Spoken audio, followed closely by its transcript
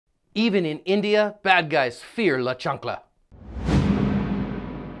Even in India, bad guys fear La Chancla.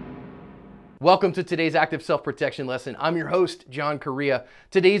 Welcome to today's active self-protection lesson. I'm your host, John Correa.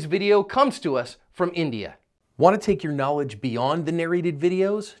 Today's video comes to us from India. Want to take your knowledge beyond the narrated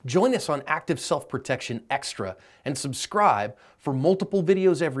videos? Join us on Active Self-Protection Extra and subscribe for multiple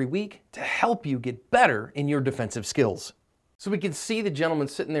videos every week to help you get better in your defensive skills. So we can see the gentleman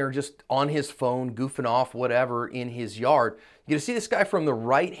sitting there just on his phone, goofing off, whatever, in his yard. You can see this guy from the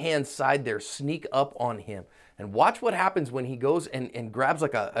right-hand side there sneak up on him. And watch what happens when he goes and grabs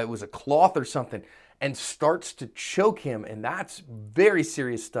like it was a cloth or something and starts to choke him. And that's very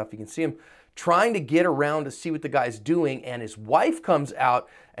serious stuff. You can see him trying to get around to see what the guy's doing. And his wife comes out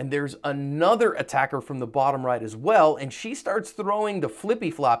and there's another attacker from the bottom right as well. And she starts throwing the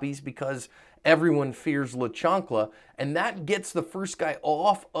flippy floppies because everyone fears La Chancla, and that gets the first guy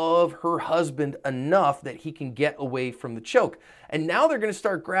off of her husband enough that he can get away from the choke. And now they're going to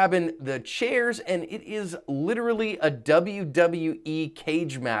start grabbing the chairs, and it is literally a WWE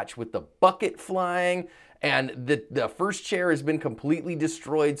cage match with the bucket flying, and the first chair has been completely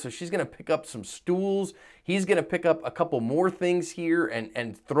destroyed, so she's going to pick up some stools. He's going to pick up a couple more things here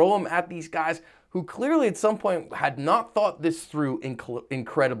and throw them at these guys who clearly at some point had not thought this through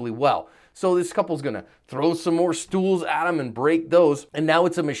incredibly well. So this couple's gonna throw some more stools at him and break those. And now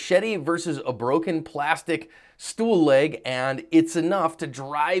it's a machete versus a broken plastic stool leg, and it's enough to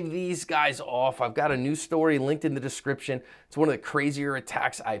drive these guys off. I've got a new story linked in the description. It's one of the crazier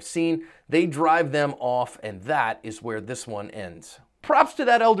attacks I've seen. They drive them off, and that is where this one ends. Props to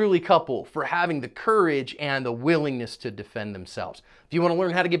that elderly couple for having the courage and the willingness to defend themselves. If you want to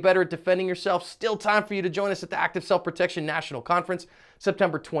learn how to get better at defending yourself, still time for you to join us at the Active Self-Protection National Conference,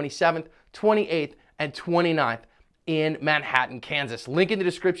 September 27th, 28th, and 29th in Manhattan, Kansas. Link in the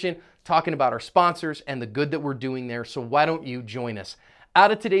description talking about our sponsors and the good that we're doing there, so why don't you join us? Out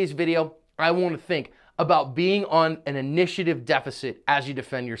of today's video, I want to think about being on an initiative deficit as you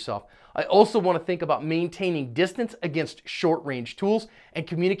defend yourself. I also want to think about maintaining distance against short-range tools and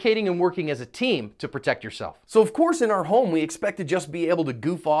communicating and working as a team to protect yourself. So of course in our home we expect to just be able to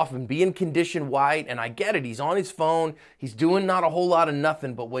goof off and be in condition white, and I get it, he's on his phone, he's doing not a whole lot of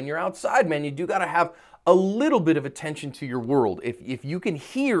nothing, but when you're outside, man, you do got to have a little bit of attention to your world. If you can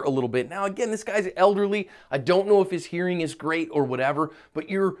hear a little bit. Now again, this guy's elderly. I don't know if his hearing is great or whatever, but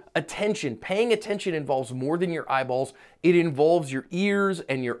your attention, paying attention involves more than your eyeballs. It involves your ears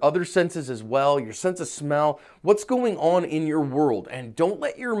and your other senses as well, your sense of smell, what's going on in your world. And don't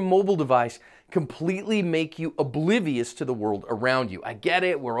let your mobile device completely make you oblivious to the world around you. I get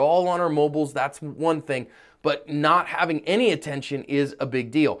it, we're all on our mobiles, that's one thing, but not having any attention is a big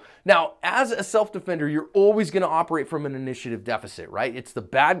deal. Now, as a self-defender, you're always going to operate from an initiative deficit, right? It's the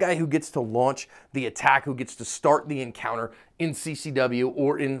bad guy who gets to launch the attack, who gets to start the encounter in CCW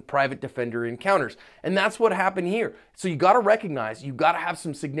or in private defender encounters. And that's what happened here. So you got to recognize, you got to have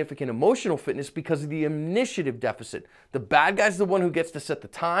some significant emotional fitness because of the initiative deficit. The bad guy's the one who gets to set the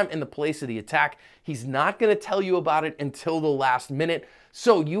time and the place of the attack. He's not going to tell you about it until the last minute.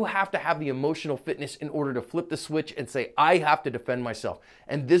 So you have to have the emotional fitness in order to flip the switch and say, I have to defend myself.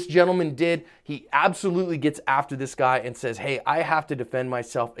 And this gentleman did. He absolutely gets after this guy and says, hey, I have to defend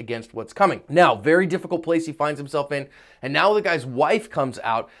myself against what's coming. Now, very difficult place he finds himself in. And now the guy's wife comes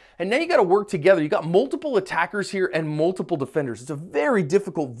out. And now you got to work together. You got multiple attackers here and multiple defenders. It's a very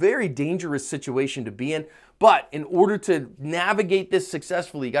difficult, very dangerous situation to be in. But in order to navigate this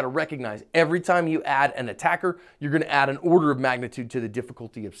successfully, you got to recognize every time you add an attacker, you're going to add an order of magnitude to the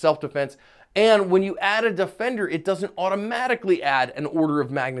difficulty of self-defense. And when you add a defender, it doesn't automatically add an order of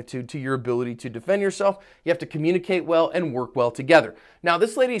magnitude to your ability to defend yourself. You have to communicate well and work well together. Now,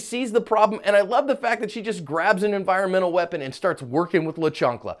 this lady sees the problem, and I love the fact that she just grabs an environmental weapon and starts working with La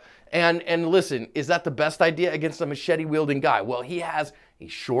Chancla. And listen, is that the best idea against a machete-wielding guy? Well, he has a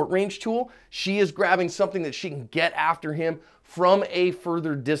short-range tool. She is grabbing something that she can get after him from a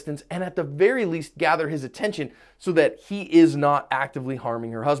further distance and at the very least gather his attention so that he is not actively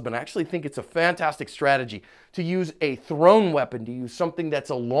harming her husband. I actually think it's a fantastic strategy to use a thrown weapon, to use something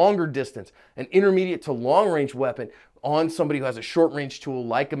that's a longer distance, an intermediate to long-range weapon on somebody who has a short-range tool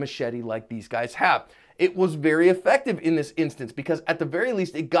like a machete like these guys have. It was very effective in this instance because at the very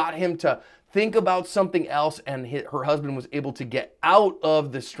least it got him to think about something else, and her husband was able to get out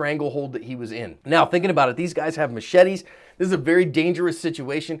of the stranglehold that he was in. Now, thinking about it, these guys have machetes. This is a very dangerous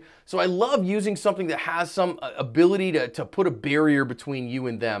situation. So I love using something that has some ability to put a barrier between you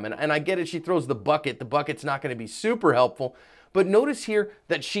and them. And I get it, she throws the bucket. The bucket's not going to be super helpful. But notice here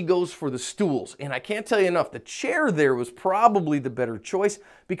that she goes for the stools. And I can't tell you enough, the chair there was probably the better choice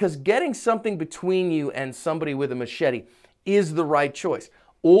because getting something between you and somebody with a machete is the right choice.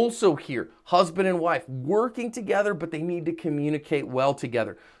 Also here, husband and wife working together, but they need to communicate well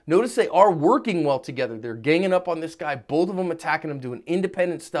together. Notice they are working well together. They're ganging up on this guy, both of them attacking him, doing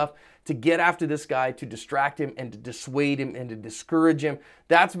independent stuff to get after this guy, to distract him and to dissuade him and to discourage him.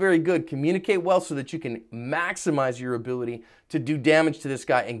 That's very good. Communicate well so that you can maximize your ability to do damage to this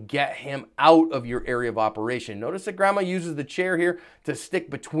guy and get him out of your area of operation. Notice that Grandma uses the chair here to stick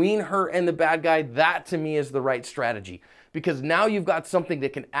between her and the bad guy. That to me is the right strategy, because now you've got something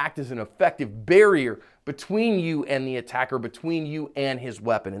that can act as an effective barrier between you and the attacker, between you and his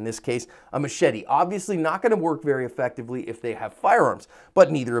weapon. In this case, a machete. Obviously not going to work very effectively if they have firearms,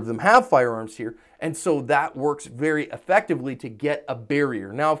 but neither of them have firearms here, and so that works very effectively to get a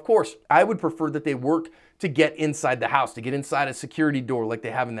barrier. Now, of course, I would prefer that they work to get inside the house, to get inside a security door like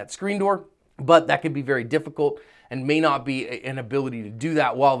they have in that screen door, but that can be very difficult and may not be an ability to do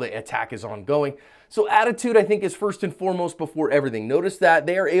that while the attack is ongoing. So attitude, I think, is first and foremost before everything. Notice that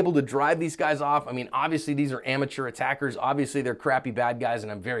they are able to drive these guys off. I mean, obviously these are amateur attackers. Obviously they're crappy bad guys,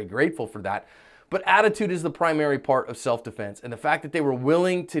 and I'm very grateful for that. But attitude is the primary part of self-defense. And the fact that they were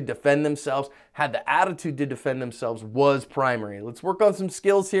willing to defend themselves, had the attitude to defend themselves, was primary. Let's work on some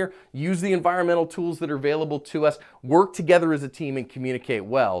skills here. Use the environmental tools that are available to us. Work together as a team and communicate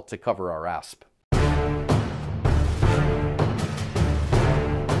well to cover our ASP.